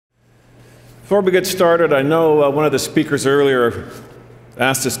Before we get started, I know one of the speakers earlier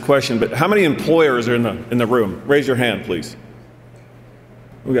asked this question, but how many employers are in the room? Raise your hand, please.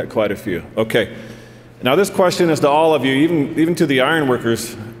 We got quite a few. Okay. Now this question is to all of you, even to the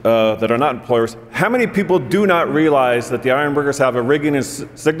ironworkers that are not employers. How many people do not realize that the ironworkers have a rigging and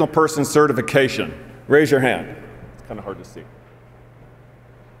signal person certification? Raise your hand. It's kind of hard to see.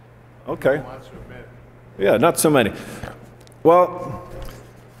 Okay. Yeah, not so many. Well,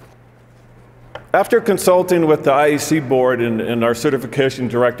 after consulting with the IEC board and our certification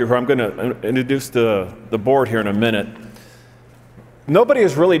director, who I'm going to introduce the board here in a minute, nobody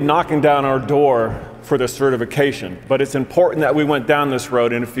is really knocking down our door for the certification, but it's important that we went down this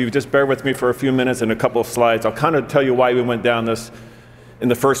road, and if you just bear with me for a few minutes and a couple of slides, I'll kind of tell you why we went down this in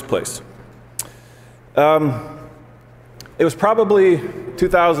the first place. It was probably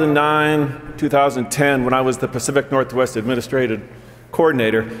 2009, 2010 when I was the Pacific Northwest Administrative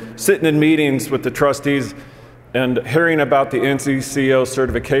Coordinator, sitting in meetings with the trustees and hearing about the NCCO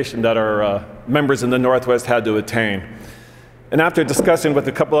certification that our members in the Northwest had to attain. And after discussing with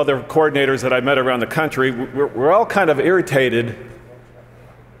a couple other coordinators that I met around the country, we're all kind of irritated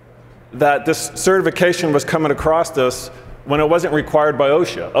that this certification was coming across us when it wasn't required by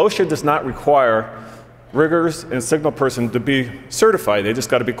OSHA. OSHA does not require riggers and signal person to be certified. They just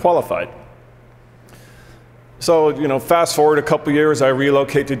got to be qualified. So, you know, fast forward a couple years, I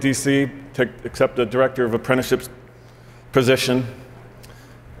relocate to DC to accept the Director of Apprenticeships position.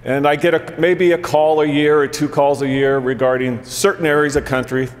 And I get maybe a call a year or two calls a year regarding certain areas of the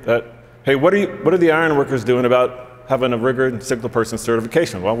country that, hey, what are the ironworkers doing about having a rigger and signal person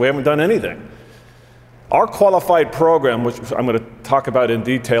certification? Well, we haven't done anything. Our qualified program, which I'm going to talk about in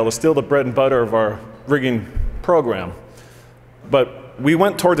detail, is still the bread and butter of our rigging program. But we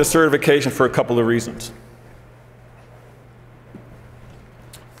went toward the certification for a couple of reasons.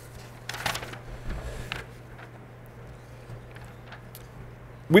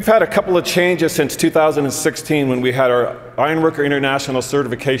 We've had a couple of changes since 2016 when we had our Ironworker International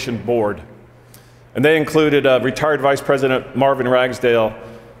Certification Board. And they included retired Vice President Marvin Ragsdale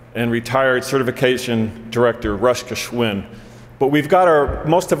and retired Certification Director Rush Geschwin. But we've got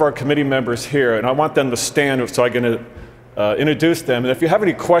most of our committee members here, and I want them to stand so I can introduce them. And if you have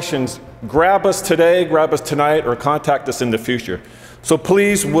any questions, grab us today, grab us tonight, or contact us in the future. So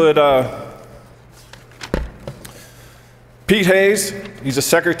please would, Pete Hayes, he's the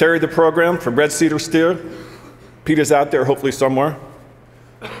secretary of the program from Red Cedar Steel. Pete is out there hopefully somewhere.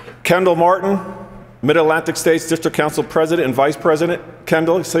 Kendall Martin, Mid-Atlantic States District Council President and Vice President.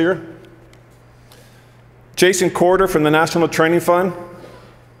 Kendall is here. Jason Corder from the National Training Fund.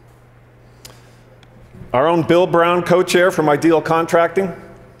 Our own Bill Brown, co-chair from Ideal Contracting.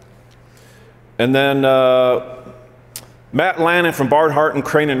 And then Matt Lannon from Barnhart and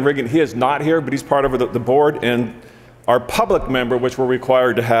Crane and Rigging. He is not here, but he's part of the board. And our public member, which we're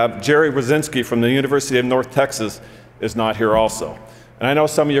required to have, Jerry Rosinski from the University of North Texas, is not here also. And I know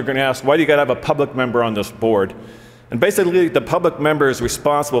some of you are going to ask, why do you got to have a public member on this board? And basically, the public member is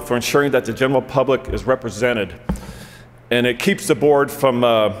responsible for ensuring that the general public is represented. And it keeps the board from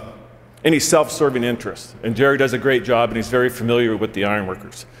any self-serving interests. And Jerry does a great job, and he's very familiar with the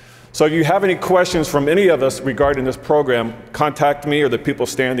ironworkers. So if you have any questions from any of us regarding this program, contact me or the people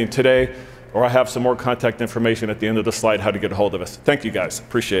standing today, or I have some more contact information at the end of the slide how to get a hold of us. Thank you guys,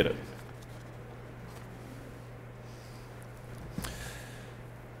 appreciate it.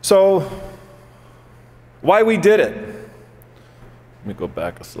 So, why we did it? Let me go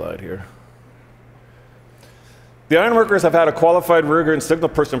back a slide here. The ironworkers have had a qualified rigger and signal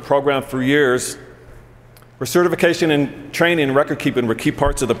person program for years, where certification and training and record keeping were key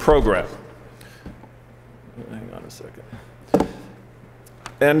parts of the program. Hang on a second.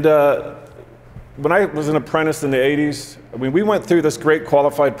 And when I was an apprentice in the 80s, I mean, we went through this great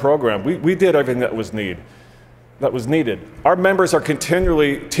qualified program. We did everything that was needed. Our members are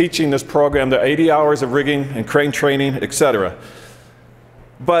continually teaching this program, the 80 hours of rigging and crane training, et cetera.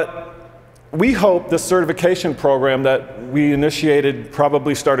 But we hope this certification program that we initiated,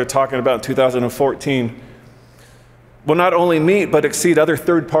 probably started talking about in 2014, will not only meet but exceed other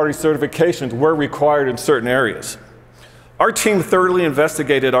third-party certifications where required in certain areas. Our team thoroughly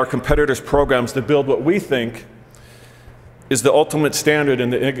investigated our competitors' programs to build what we think is the ultimate standard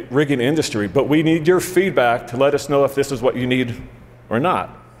in the rigging industry, but we need your feedback to let us know if this is what you need or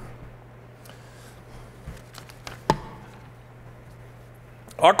not.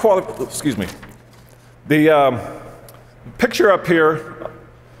 The picture up here,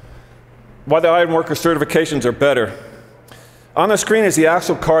 why the ironworker certifications are better. On the screen is the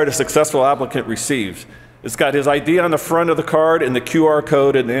actual card a successful applicant receives. It's got his ID on the front of the card and the QR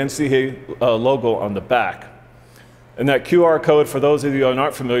code and the NCA logo on the back. And that QR code, for those of you who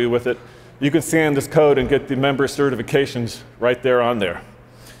aren't familiar with it, you can scan this code and get the member certifications right there on there.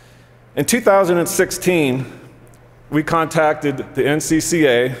 In 2016, we contacted the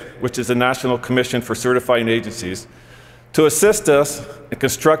NCCA, which is the National Commission for Certifying Agencies, to assist us in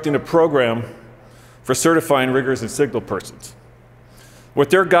constructing a program for certifying riggers and signal persons. With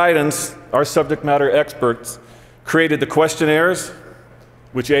their guidance, our subject matter experts created the questionnaires,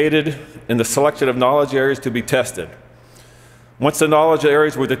 which aided in the selection of knowledge areas to be tested. Once the knowledge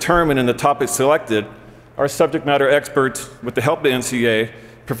areas were determined and the topics selected, our subject matter experts, with the help of the NCA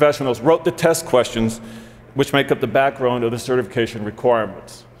professionals, wrote the test questions which make up the background of the certification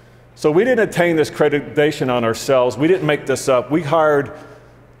requirements. So we didn't attain this accreditation on ourselves. We didn't make this up. We hired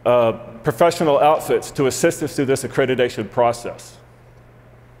professional outfits to assist us through this accreditation process.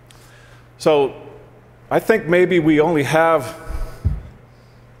 So I think maybe we only have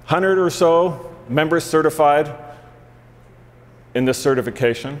 100 or so members certified in this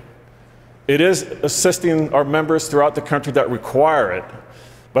certification. It is assisting our members throughout the country that require it.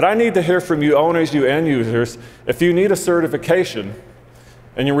 But I need to hear from you owners, you end users. If you need a certification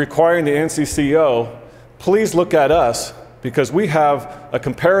and you're requiring the NCCO, please look at us, because we have a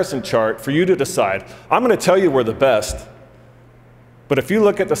comparison chart for you to decide. I'm going to tell you we're the best. But if you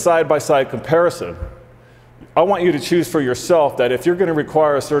look at the side-by-side comparison, I want you to choose for yourself that if you're going to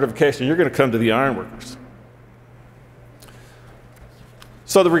require a certification, you're going to come to the Ironworkers.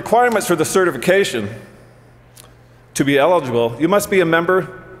 So the requirements for the certification, to be eligible, you must be a member of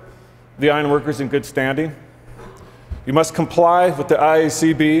the Ironworkers in good standing. You must comply with the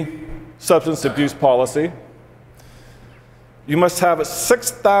IACB substance abuse policy. You must have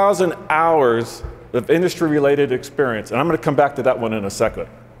 6,000 hours of industry-related experience, and I'm going to come back to that one in a second.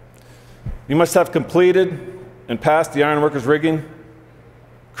 You must have completed and passed the Ironworkers rigging,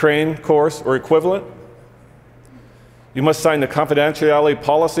 crane course or equivalent. You must sign the confidentiality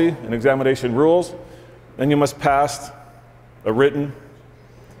policy and examination rules, and you must pass a written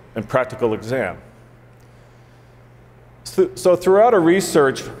and practical exam. So throughout our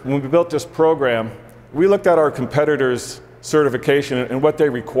research, when we built this program, we looked at our competitors' certification and what they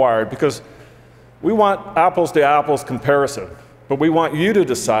required, because we want apples to apples comparison, but we want you to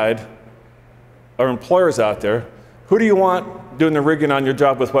decide, our employers out there, who do you want doing the rigging on your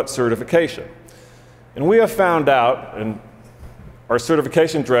job with what certification? And we have found out, and our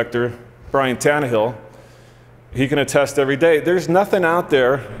certification director, Brian Tannehill, he can attest every day, there's nothing out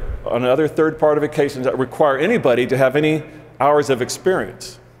there on other third-party certifications that require anybody to have any hours of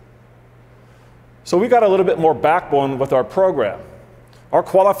experience. So we got a little bit more backbone with our program. Our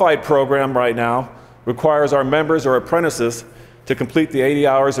qualified program right now requires our members or apprentices to complete the 80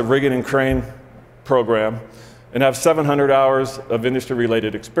 hours of rigging and crane program and have 700 hours of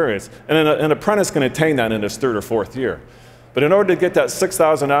industry-related experience. And an apprentice can attain that in his third or fourth year. But in order to get that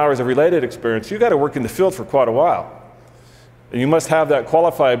 6,000 hours of related experience, you've got to work in the field for quite a while. And you must have that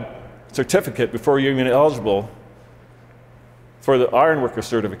qualified certificate before you're even eligible for the Ironworker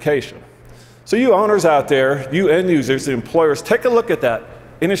certification. So you owners out there, you end users, the employers, take a look at that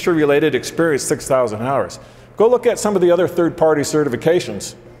industry-related experience, 6,000 hours. Go look at some of the other third-party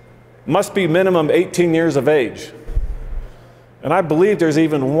certifications. Must be minimum 18 years of age. And I believe there's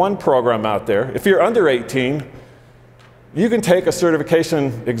even one program out there. If you're under 18, you can take a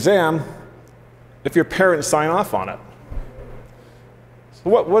certification exam if your parents sign off on it. So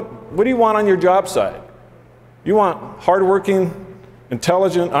what do you want on your job site? You want hardworking,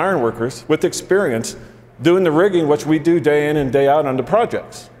 intelligent ironworkers with experience doing the rigging, which we do day in and day out on the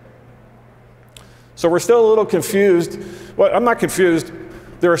projects. So we're still a little confused. Well, I'm not confused.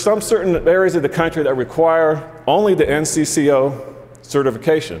 There are some certain areas of the country that require only the NCCO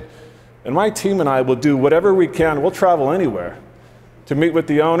certification. And my team and I will do whatever we can, we'll travel anywhere, to meet with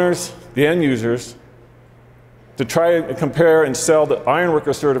the owners, the end users, to try and compare and sell the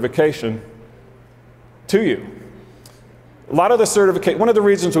Ironworker certification to you. A lot of the certification, one of the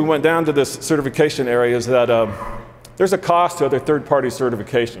reasons we went down to this certification area is that there's a cost to other third-party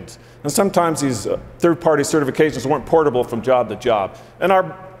certifications. And sometimes these third-party certifications weren't portable from job to job. And our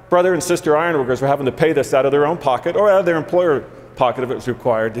brother and sister ironworkers were having to pay this out of their own pocket or out of their employer pocket if it was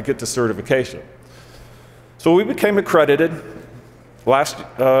required to get the certification. So we became accredited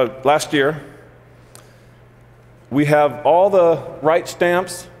last year. We have all the right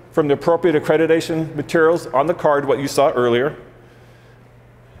stamps from the appropriate accreditation materials on the card, what you saw earlier.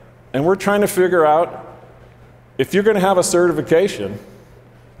 And we're trying to figure out, if you're going to have a certification,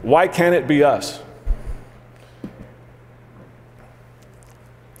 why can't it be us?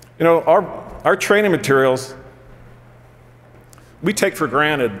 You know, our training materials, we take for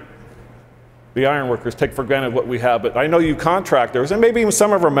granted, the ironworkers take for granted what we have, but I know you contractors, and maybe even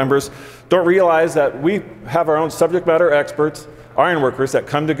some of our members, don't realize that we have our own subject matter experts, ironworkers, that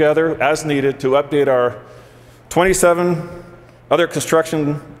come together as needed to update our 27 other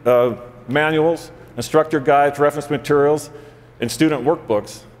construction manuals, instructor guides, reference materials, and student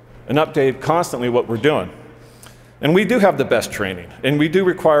workbooks, and update constantly what we're doing. And we do have the best training, and we do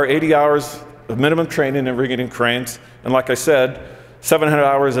require 80 hours of minimum training in rigging and cranes, and like I said, 700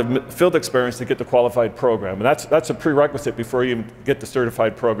 hours of field experience to get the qualified program. And that's a prerequisite before you even get the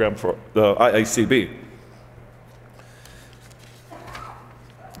certified program for the IACB.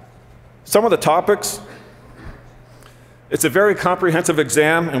 Some of the topics, it's a very comprehensive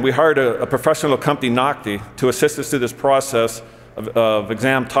exam, and we hired a professional company, Nocti, to assist us through this process of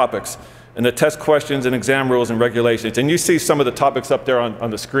exam topics, and the test questions and exam rules and regulations. And you see some of the topics up there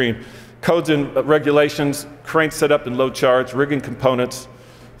on the screen. Codes and regulations, crane setup and load charge, rigging components,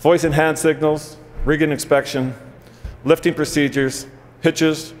 voice and hand signals, rigging inspection, lifting procedures,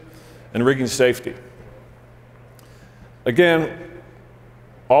 hitches, and rigging safety. Again,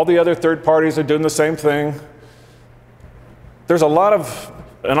 all the other third parties are doing the same thing. There's a lot of,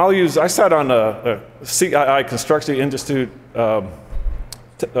 and I sat on a CII Construction Industry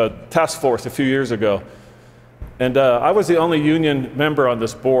task force a few years ago, and I was the only union member on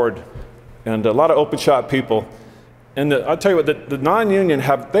this board, and a lot of open shop people. And I'll tell you what, the non-union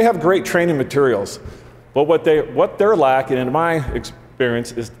they have great training materials, but what they're lacking, in my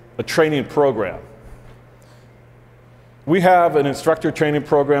experience, is a training program. We have an instructor training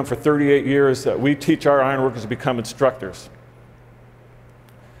program for 38 years that we teach our ironworkers to become instructors.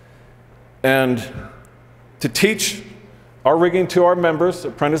 And to teach our rigging to our members,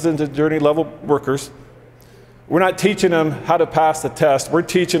 apprentices and journey level workers, we're not teaching them how to pass the test, we're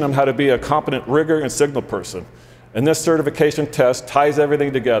teaching them how to be a competent rigger and signal person. And this certification test ties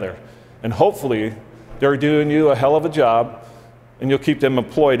everything together. And hopefully, they're doing you a hell of a job, and you'll keep them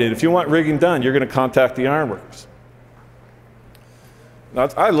employed. And if you want rigging done, you're going to contact the ironworkers. Now,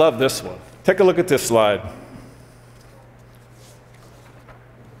 I love this one. Take a look at this slide.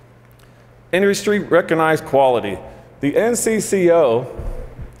 Industry recognized quality. The NCCO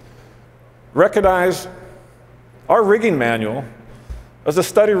recognized our rigging manual as a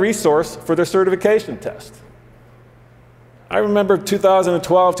study resource for their certification test. I remember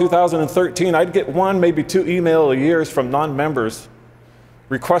 2012, 2013, I'd get one, maybe two emails a year from non-members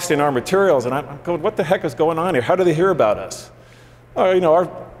requesting our materials, and I'm going, what the heck is going on here? How do they hear about us? Oh, you know, our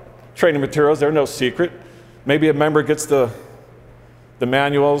training materials, they're no secret. Maybe a member gets the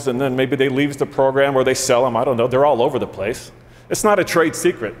manuals, and then maybe they leave the program or they sell them. I don't know. They're all over the place. It's not a trade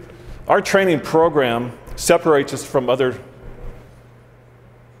secret. Our training program separates us from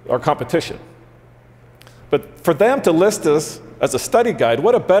our competition. But for them to list us as a study guide,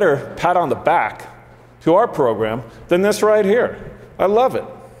 what a better pat on the back to our program than this right here. I love it.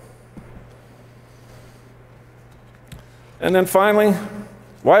 And then finally,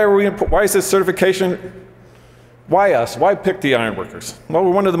 why is this certification? Why us? Why pick the ironworkers? Well,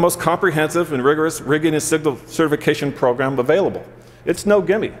 we're one of the most comprehensive and rigorous rigging and signal certification program available. It's no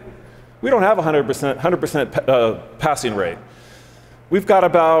gimme. We don't have a 100% passing rate. We've got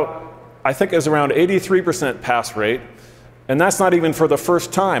about, I think it's around 83% pass rate, and that's not even for the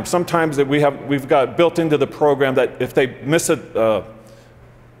first time. Sometimes we've got built into the program that if they miss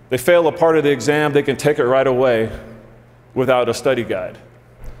they fail a part of the exam, they can take it right away without a study guide.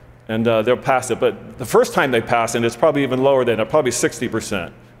 And they'll pass it. But the first time they pass it, it's probably even lower than it, probably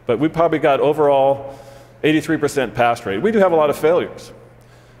 60%. But we probably got overall 83% pass rate. We do have a lot of failures.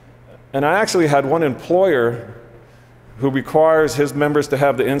 And I actually had one employer who requires his members to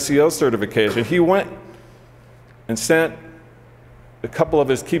have the NCO certification. He went and sent a couple of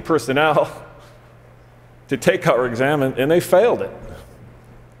his key personnel to take our exam, and they failed it.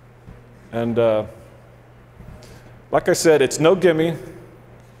 And like I said, it's no gimme.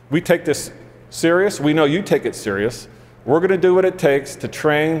 We take this serious. We know you take it serious. We're going to do what it takes to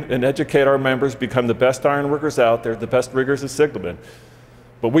train and educate our members, become the best ironworkers out there, the best riggers and signalmen.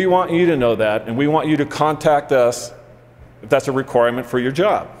 But we want you to know that, and we want you to contact us if that's a requirement for your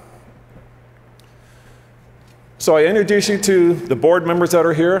job. So I introduce you to the board members that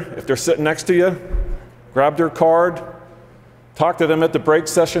are here. If they're sitting next to you, grab their card, talk to them at the break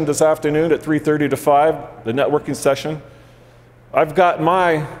session this afternoon at 3:30 to 5, the networking session. I've got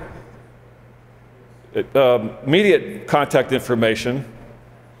my immediate contact information,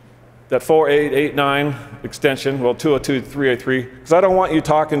 that 4889 extension, well, 202-383, because I don't want you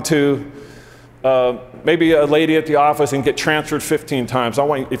talking to maybe a lady at the office and get transferred 15 times.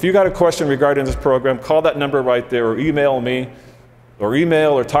 If you got a question regarding this program, call that number right there, or email me,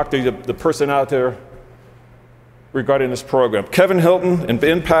 or talk to the person out there regarding this program. Kevin Hilton and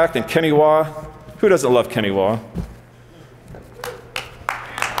Impact and Kenny Waugh. Who doesn't love Kenny Waugh?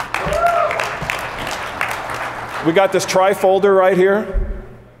 We got this tri-folder right here.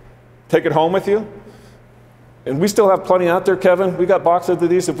 Take it home with you. And we still have plenty out there, Kevin. We got boxes of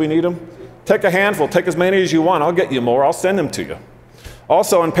these if we need them. Take a handful, take as many as you want. I'll get you more, I'll send them to you.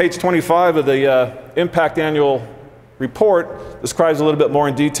 Also on page 25 of the Impact Annual Report describes a little bit more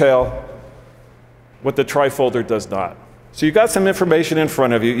in detail what the tri-folder does not. So you got some information in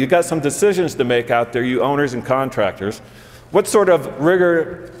front of you. You got some decisions to make out there, you owners and contractors. What sort of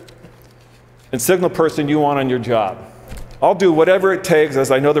rigor and signal person you want on your job? I'll do whatever it takes,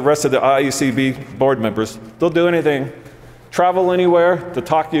 as I know the rest of the IECB board members. They'll do anything, travel anywhere to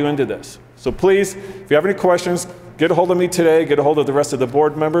talk you into this. So please, if you have any questions, get a hold of me today, get a hold of the rest of the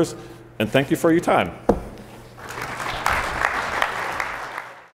board members, and thank you for your time.